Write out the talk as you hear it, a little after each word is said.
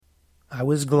I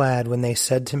was glad when they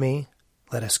said to me,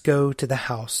 "Let us go to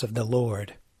the house of the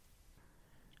Lord."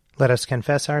 Let us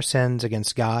confess our sins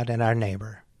against God and our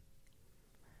neighbor.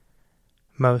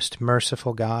 Most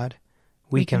merciful God,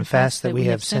 we confess that we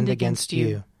have sinned against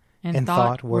you in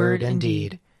thought, word, and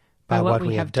deed, by what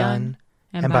we have done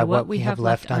and by what we have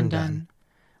left undone.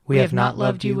 We have not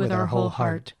loved you with our whole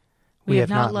heart. We have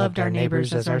not loved our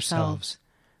neighbors as ourselves.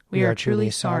 We are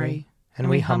truly sorry, and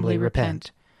we humbly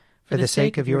repent. For the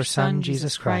sake of your Son,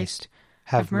 Jesus Christ,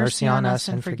 have mercy on us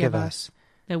and forgive us,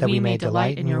 that we may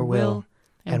delight in your will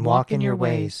and walk in your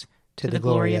ways, to the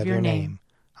glory of your name.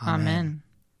 Amen.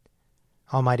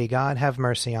 Almighty God, have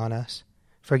mercy on us.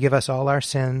 Forgive us all our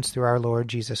sins through our Lord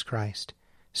Jesus Christ.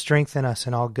 Strengthen us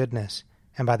in all goodness,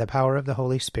 and by the power of the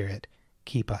Holy Spirit,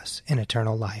 keep us in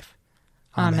eternal life.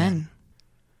 Amen.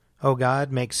 O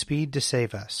God, make speed to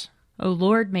save us. O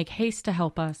Lord, make haste to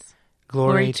help us.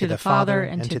 Glory to the Father,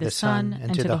 and to the Son,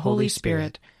 and to the Holy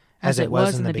Spirit, as it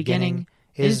was in the beginning,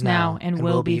 is now, and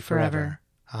will be forever.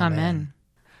 Amen.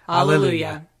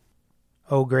 Alleluia.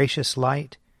 O gracious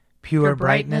light, pure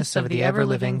brightness of the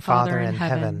ever-living Father in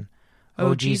heaven,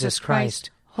 O Jesus Christ,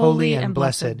 holy and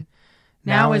blessed,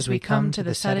 now as we come to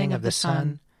the setting of the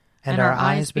sun, and our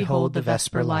eyes behold the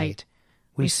vesper light,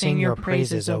 we sing your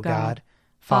praises, O God,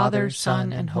 Father,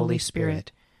 Son, and Holy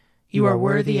Spirit. You are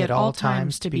worthy at all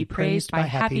times to be praised by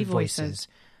happy voices,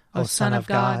 O Son of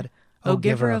God, O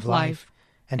Giver of life,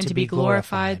 and to be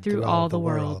glorified through all the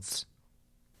worlds.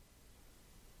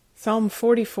 Psalm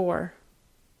 44.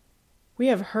 We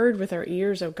have heard with our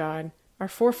ears, O God, our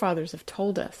forefathers have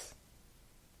told us,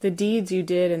 the deeds you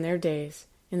did in their days,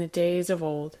 in the days of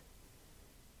old.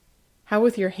 How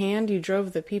with your hand you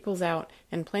drove the peoples out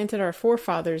and planted our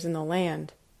forefathers in the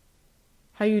land.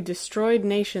 How you destroyed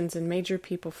nations and made your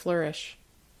people flourish.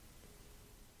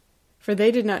 For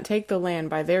they did not take the land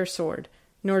by their sword,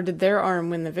 nor did their arm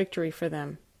win the victory for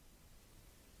them.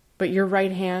 But your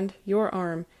right hand, your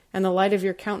arm, and the light of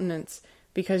your countenance,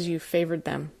 because you favored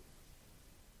them.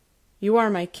 You are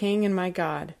my King and my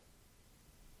God.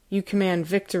 You command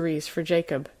victories for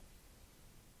Jacob.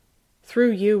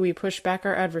 Through you we push back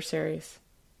our adversaries.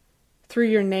 Through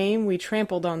your name we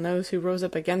trampled on those who rose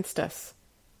up against us.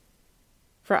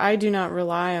 For I do not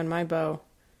rely on my bow,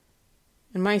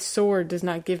 and my sword does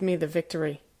not give me the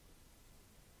victory.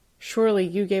 Surely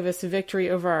you gave us victory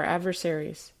over our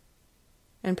adversaries,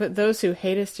 and put those who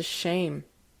hate us to shame.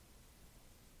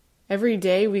 Every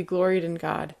day we gloried in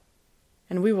God,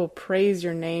 and we will praise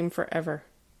your name forever.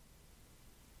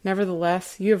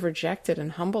 Nevertheless, you have rejected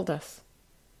and humbled us,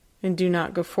 and do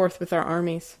not go forth with our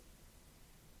armies.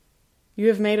 You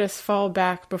have made us fall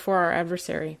back before our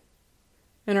adversary,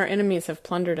 and our enemies have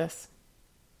plundered us.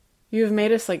 You have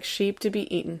made us like sheep to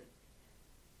be eaten,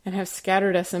 and have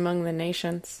scattered us among the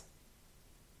nations.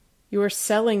 You are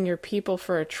selling your people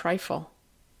for a trifle,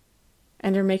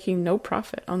 and are making no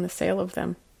profit on the sale of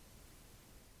them.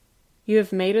 You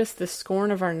have made us the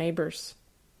scorn of our neighbors,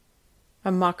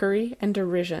 a mockery and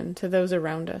derision to those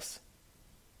around us.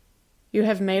 You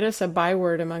have made us a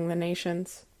byword among the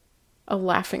nations, a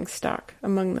laughingstock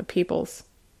among the peoples.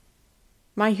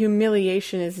 My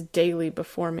humiliation is daily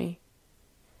before me,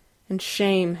 and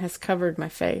shame has covered my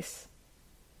face.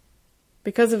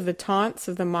 Because of the taunts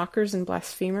of the mockers and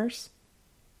blasphemers,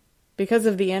 because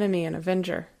of the enemy and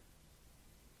avenger.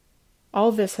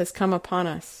 All this has come upon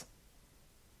us.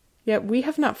 Yet we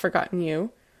have not forgotten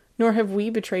you, nor have we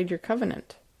betrayed your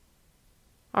covenant.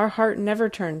 Our heart never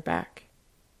turned back,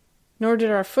 nor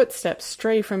did our footsteps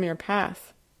stray from your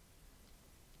path.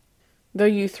 Though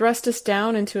you thrust us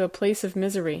down into a place of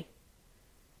misery,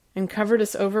 and covered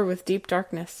us over with deep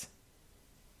darkness.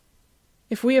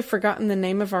 If we have forgotten the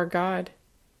name of our God,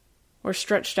 or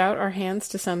stretched out our hands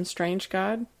to some strange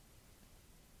god,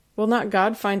 will not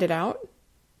God find it out?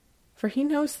 For he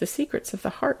knows the secrets of the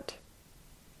heart.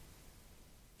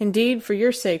 Indeed, for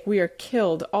your sake we are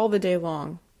killed all the day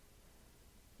long.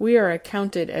 We are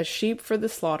accounted as sheep for the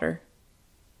slaughter.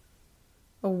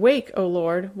 Awake, O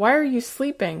Lord, why are you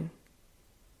sleeping?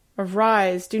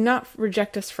 Arise, do not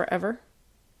reject us forever.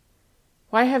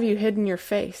 Why have you hidden your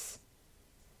face,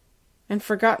 and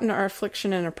forgotten our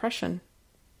affliction and oppression?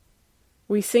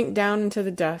 We sink down into the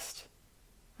dust.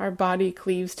 Our body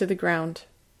cleaves to the ground.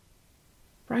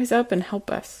 Rise up and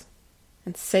help us,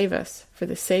 and save us for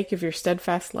the sake of your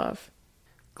steadfast love.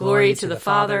 Glory to the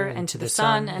Father, and to the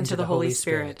Son, and to the Holy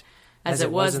Spirit, as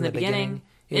it was in the beginning,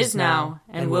 is now,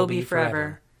 and will be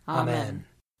forever. Amen.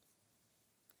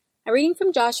 A reading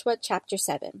from Joshua chapter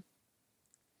 7.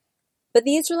 But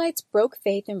the Israelites broke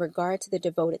faith in regard to the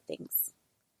devoted things.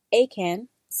 Achan,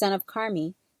 son of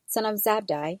Carmi, son of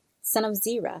Zabdi, son of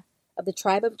Zerah, of the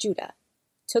tribe of Judah,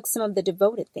 took some of the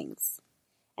devoted things,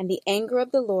 and the anger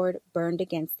of the Lord burned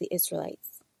against the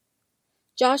Israelites.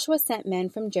 Joshua sent men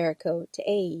from Jericho to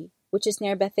Ai, which is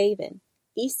near Bethaven,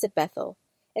 east of Bethel,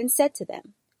 and said to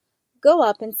them, "Go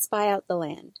up and spy out the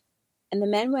land." And the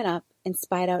men went up and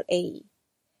spied out Ai.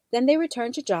 Then they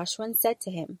returned to Joshua and said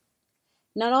to him,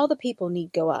 "Not all the people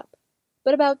need go up,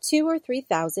 but about 2,000 or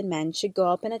 3,000 men should go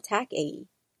up and attack Ai.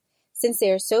 Since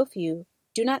they are so few,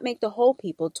 do not make the whole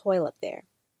people toil up there."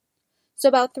 So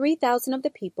about 3,000 of the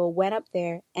people went up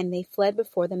there, and they fled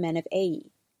before the men of Ai.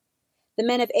 The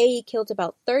men of Ai killed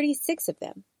about 36 of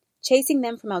them, chasing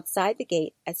them from outside the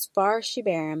gate as far as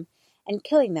Shebarim, and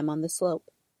killing them on the slope.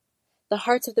 The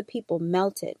hearts of the people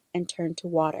melted and turned to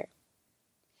water.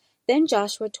 Then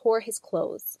Joshua tore his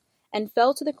clothes, and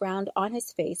fell to the ground on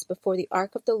his face before the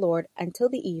ark of the Lord until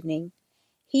the evening,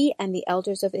 he and the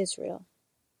elders of Israel.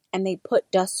 And they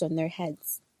put dust on their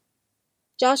heads.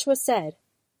 Joshua said,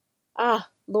 "Ah,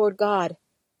 Lord God,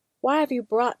 why have you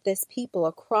brought this people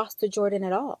across the Jordan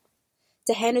at all?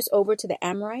 To hand us over to the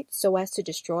Amorites so as to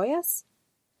destroy us?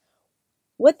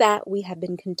 Would that we had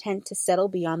been content to settle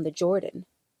beyond the Jordan.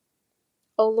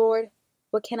 O Lord,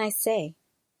 what can I say?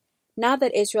 Now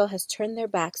that Israel has turned their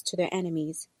backs to their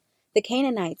enemies, the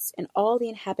Canaanites and all the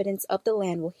inhabitants of the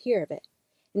land will hear of it,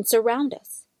 and surround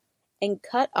us, and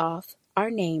cut off our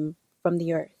name from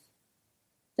the earth.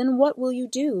 Then what will you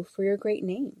do for your great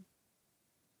name?"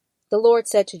 The Lord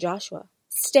said to Joshua,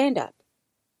 "Stand up.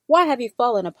 Why have you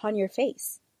fallen upon your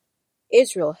face?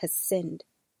 Israel has sinned.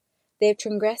 They have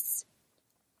transgressed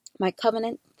my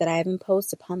covenant that I have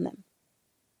imposed upon them.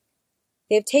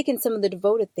 They have taken some of the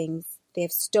devoted things, they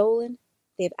have stolen,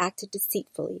 they have acted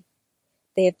deceitfully.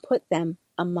 They have put them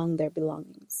among their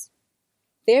belongings.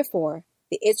 Therefore,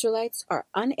 the Israelites are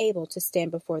unable to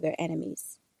stand before their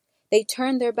enemies. They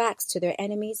turn their backs to their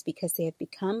enemies because they have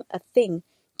become a thing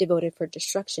devoted for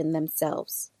destruction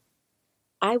themselves.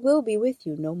 I will be with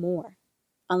you no more,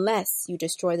 unless you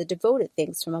destroy the devoted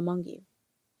things from among you.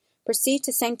 Proceed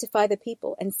to sanctify the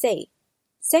people, and say,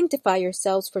 'Sanctify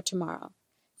yourselves for tomorrow.'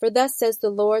 For thus says the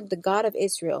Lord, the God of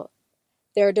Israel,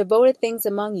 there are devoted things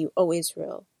among you, O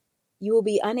Israel. You will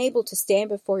be unable to stand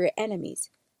before your enemies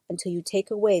until you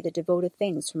take away the devoted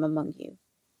things from among you."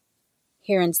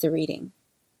 Here ends the reading.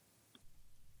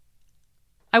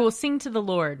 I will sing to the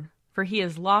Lord, for he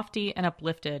is lofty and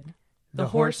uplifted. The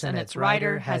horse and its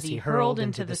rider has he hurled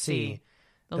into the sea.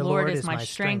 The Lord is my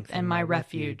strength and my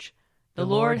refuge. The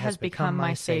Lord has become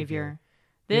my Savior.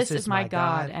 This is my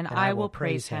God, and I will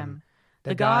praise him.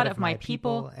 The God of my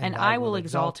people, and I will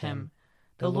exalt him.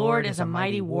 The Lord is a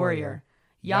mighty warrior.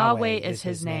 Yahweh is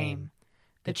his name.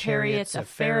 The chariots of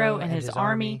Pharaoh and his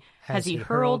army has he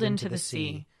hurled into the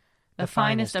sea. The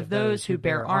finest of those who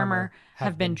bear armor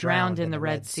have been drowned in the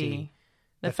Red Sea.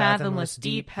 The fathomless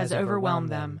deep has overwhelmed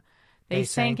them. They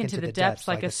sank into the depths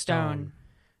like a stone.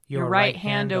 Your right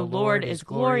hand, O Lord, is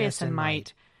glorious in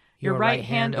might. Your right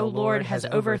hand, O Lord, has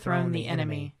overthrown the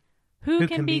enemy. Who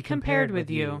can be compared with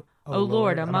you, O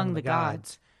Lord, among the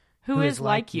gods? Who is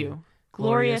like you,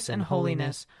 glorious in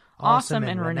holiness, awesome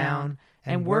in renown,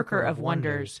 and worker of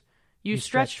wonders? You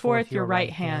stretched forth your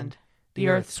right hand. The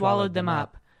earth swallowed them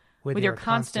up. With your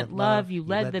constant love you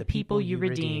led the people you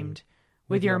redeemed.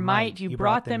 With your might you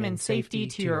brought them in safety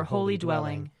to your holy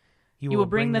dwelling. You will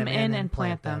bring them in and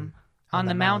plant them on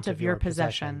the mount of your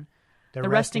possession, the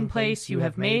resting place you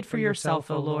have made for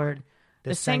yourself, O Lord,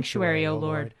 the sanctuary, O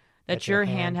Lord, that your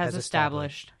hand has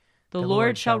established. The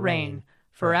Lord shall reign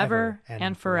forever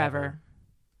and forever.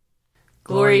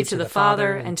 Glory to the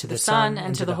Father, and to the Son,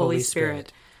 and to the Holy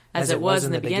Spirit, as it was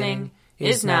in the beginning,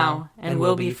 is now, and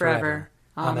will be forever.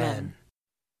 Amen.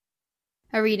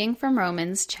 A reading from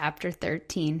Romans chapter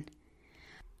 13.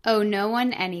 Owe no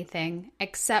one anything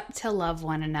except to love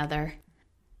one another.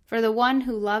 For the one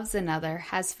who loves another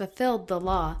has fulfilled the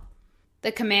law.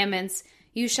 The commandments,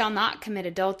 you shall not commit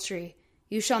adultery,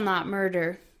 you shall not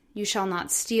murder, you shall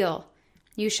not steal,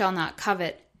 you shall not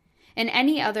covet, and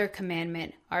any other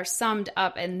commandment are summed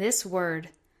up in this word,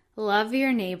 love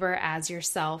your neighbor as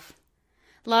yourself.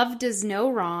 Love does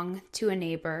no wrong to a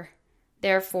neighbor.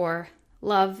 Therefore,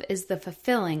 love is the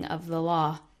fulfilling of the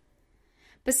law.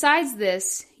 Besides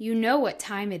this, you know what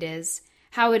time it is,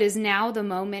 how it is now the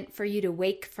moment for you to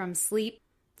wake from sleep.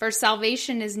 For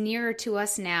salvation is nearer to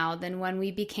us now than when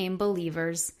we became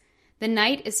believers. The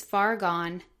night is far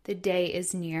gone, the day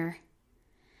is near.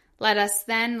 Let us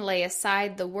then lay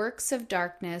aside the works of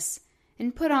darkness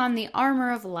and put on the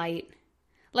armor of light.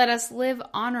 Let us live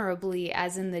honorably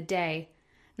as in the day,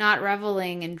 not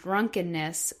reveling in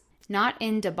drunkenness, not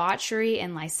in debauchery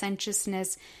and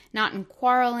licentiousness, not in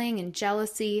quarreling and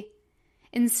jealousy.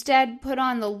 Instead, put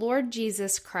on the Lord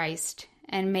Jesus Christ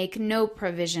and make no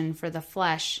provision for the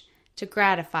flesh to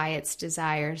gratify its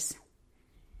desires.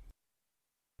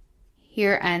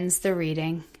 Here ends the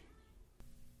reading.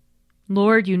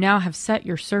 Lord, you now have set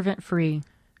your servant free,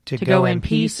 to go in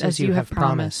peace as you have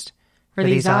promised. For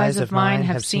these eyes of mine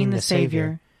have seen the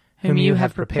Savior, whom you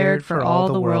have prepared for all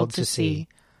the world to see,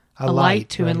 a light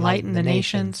to enlighten the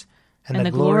nations, and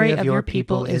the glory of your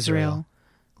people Israel.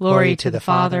 Glory to the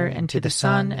Father, and to the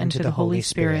Son, and to the Holy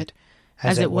Spirit,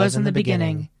 as it was in the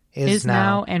beginning, is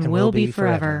now, and will be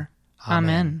forever.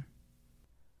 Amen.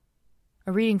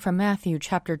 A reading from Matthew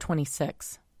chapter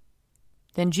 26.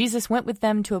 Then Jesus went with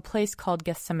them to a place called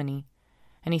Gethsemane,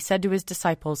 and he said to his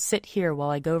disciples, "Sit here while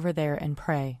I go over there and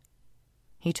pray."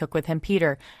 He took with him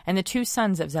Peter and the 2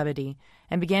 sons of Zebedee,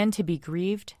 and began to be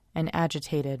grieved and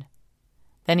agitated.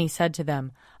 Then he said to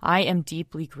them, "I am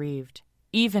deeply grieved,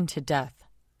 even to death.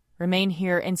 Remain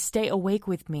here and stay awake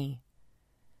with me."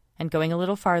 And going a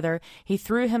little farther, he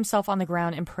threw himself on the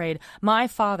ground and prayed, "My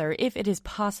Father, if it is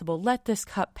possible, let this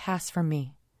cup pass from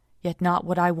me. Yet not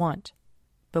what I want,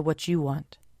 but what you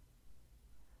want."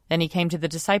 Then he came to the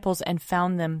disciples and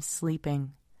found them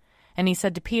sleeping. And he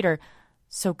said to Peter,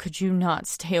 "So could you not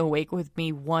stay awake with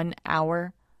me 1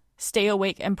 hour? Stay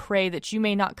awake and pray that you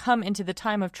may not come into the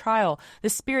time of trial. The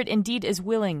spirit indeed is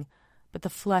willing, but the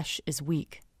flesh is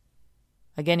weak."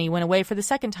 Again he went away for the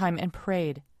 2nd time and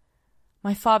prayed,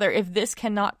 "My Father, if this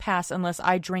cannot pass unless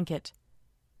I drink it,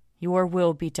 your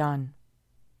will be done."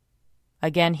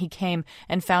 Again he came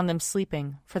and found them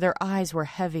sleeping, for their eyes were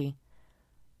heavy.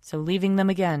 So leaving them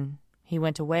again, he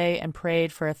went away and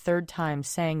prayed for a 3rd time,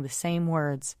 saying the same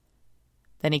words.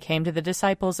 Then he came to the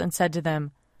disciples and said to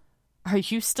them, "Are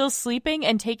you still sleeping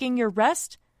and taking your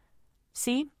rest?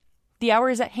 See, the hour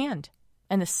is at hand,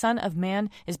 and the Son of Man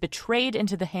is betrayed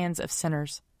into the hands of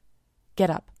sinners. Get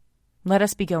up, let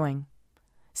us be going.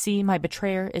 See, my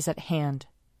betrayer is at hand."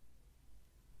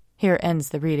 Here ends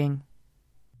the reading.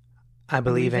 I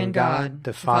believe in God,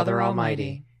 the Father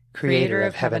Almighty, creator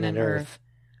of heaven and earth.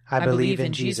 I believe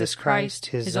in Jesus Christ,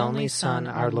 his only Son,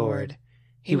 our Lord.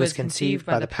 He was conceived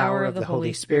by the power of the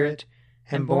Holy Spirit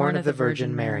and born of the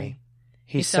Virgin Mary.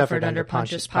 He suffered under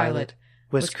Pontius Pilate,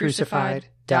 was crucified,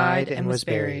 died, and was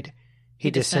buried.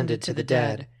 He descended to the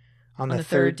dead. On the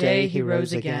 3rd day he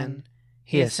rose again.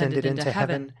 He ascended into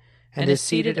heaven and is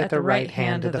seated at the right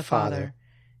hand of the Father.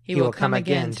 He will come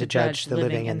again to judge the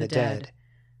living and the dead.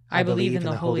 I believe in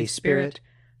the Holy Spirit,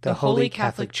 the Holy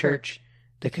Catholic Church,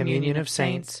 the communion of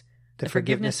saints, the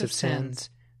forgiveness of sins,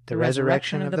 the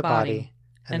resurrection of the body,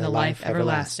 and the life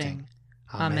everlasting.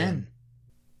 Amen.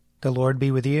 The Lord be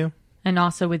with you. And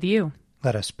also with you.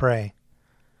 Let us pray.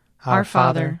 Our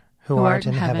Father, who art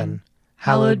in heaven,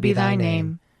 hallowed be thy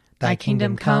name. Thy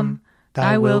kingdom come,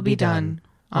 thy will be done,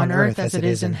 on earth as it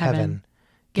is in heaven.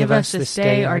 Give us this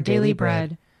day our daily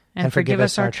bread, and forgive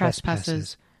us our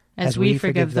trespasses, as we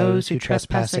forgive those who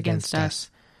trespass against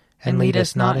us. And lead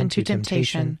us not into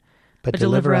temptation, but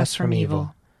deliver us from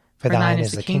evil. For thine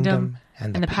is the kingdom,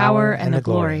 and the power, and the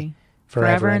glory,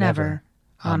 forever and ever.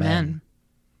 Amen.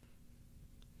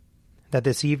 That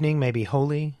this evening may be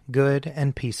holy, good,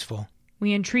 and peaceful.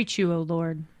 We entreat you, O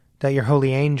Lord. That your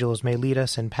holy angels may lead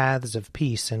us in paths of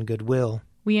peace and goodwill.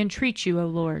 We entreat you, O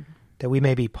Lord. That we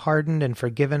may be pardoned and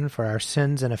forgiven for our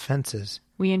sins and offenses.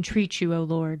 We entreat you, O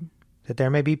Lord. That there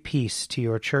may be peace to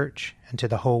your church and to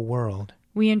the whole world.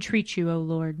 We entreat you, O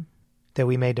Lord. That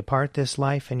we may depart this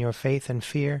life in your faith and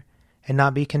fear, and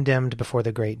not be condemned before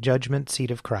the great judgment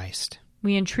seat of Christ.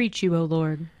 We entreat you, O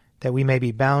Lord. That we may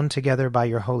be bound together by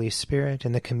your Holy Spirit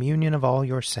in the communion of all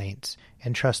your saints,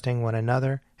 entrusting one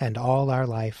another and all our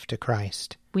life to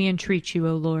Christ. We entreat you,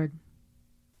 O Lord.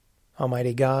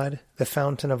 Almighty God, the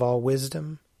fountain of all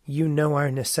wisdom, you know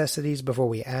our necessities before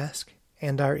we ask,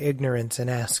 and our ignorance in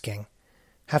asking.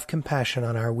 Have compassion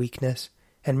on our weakness,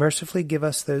 and mercifully give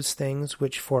us those things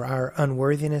which for our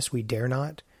unworthiness we dare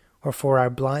not, or for our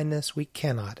blindness we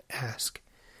cannot ask.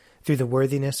 Through the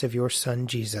worthiness of your Son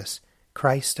Jesus,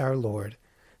 Christ our Lord,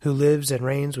 who lives and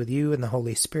reigns with you in the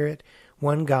Holy Spirit,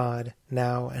 one God,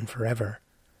 now and forever.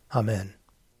 Amen.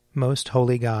 Most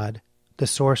holy God, the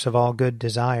source of all good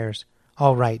desires,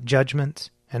 all right judgments,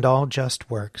 and all just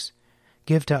works,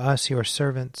 give to us, your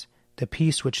servants, the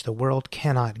peace which the world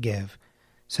cannot give,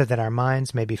 so that our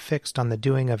minds may be fixed on the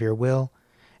doing of your will,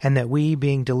 and that we,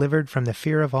 being delivered from the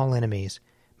fear of all enemies,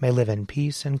 may live in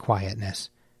peace and quietness,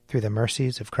 through the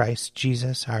mercies of Christ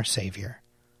Jesus our Savior.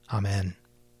 Amen.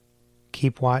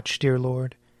 Keep watch, dear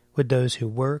Lord, with those who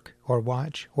work or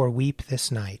watch or weep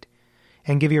this night,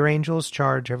 and give your angels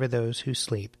charge over those who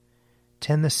sleep.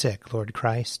 Tend the sick, Lord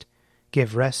Christ.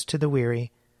 Give rest to the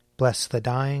weary. Bless the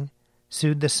dying,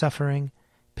 soothe the suffering,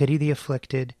 pity the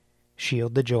afflicted,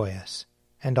 shield the joyous,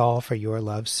 and all for your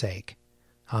love's sake.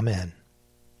 Amen.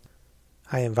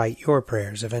 I invite your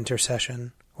prayers of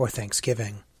intercession or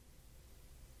thanksgiving.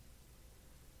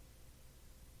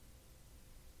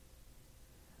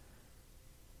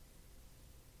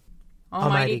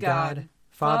 Almighty God,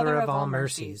 Father of all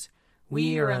mercies, we,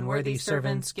 your unworthy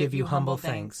servants, give you humble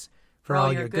thanks for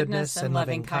all your goodness and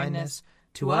loving kindness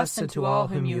to us and to all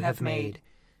whom you have made.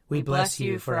 We bless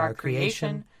you for our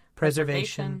creation,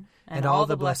 preservation, and all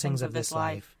the blessings of this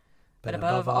life, but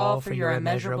above all for your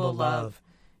immeasurable love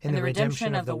in the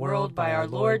redemption of the world by our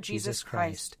Lord Jesus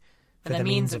Christ, for the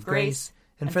means of grace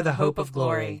and for the hope of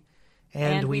glory.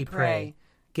 And we pray,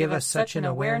 give us such an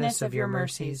awareness of your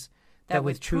mercies that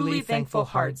with truly thankful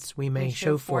hearts we may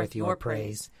show forth your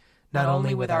praise, not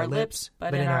only with our lips,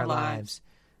 but in our lives,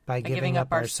 by giving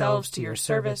up ourselves to your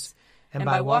service, and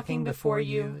by walking before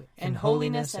you in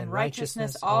holiness and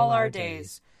righteousness all our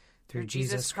days, through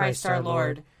Jesus Christ our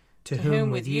Lord, to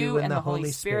whom with you and the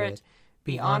Holy Spirit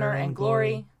be honor and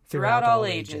glory throughout all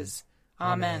ages.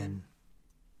 Amen.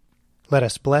 Let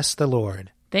us bless the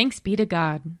Lord. Thanks be to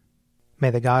God. May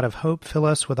the God of hope fill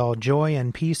us with all joy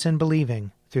and peace in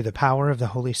believing, through the power of the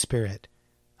Holy Spirit.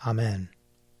 Amen.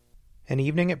 An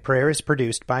Evening at Prayer is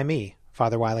produced by me,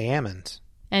 Father Wiley Ammons.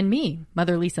 And me,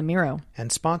 Mother Lisa Miro. And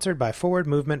sponsored by Forward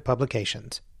Movement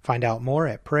Publications. Find out more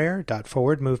at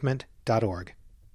prayer.forwardmovement.org.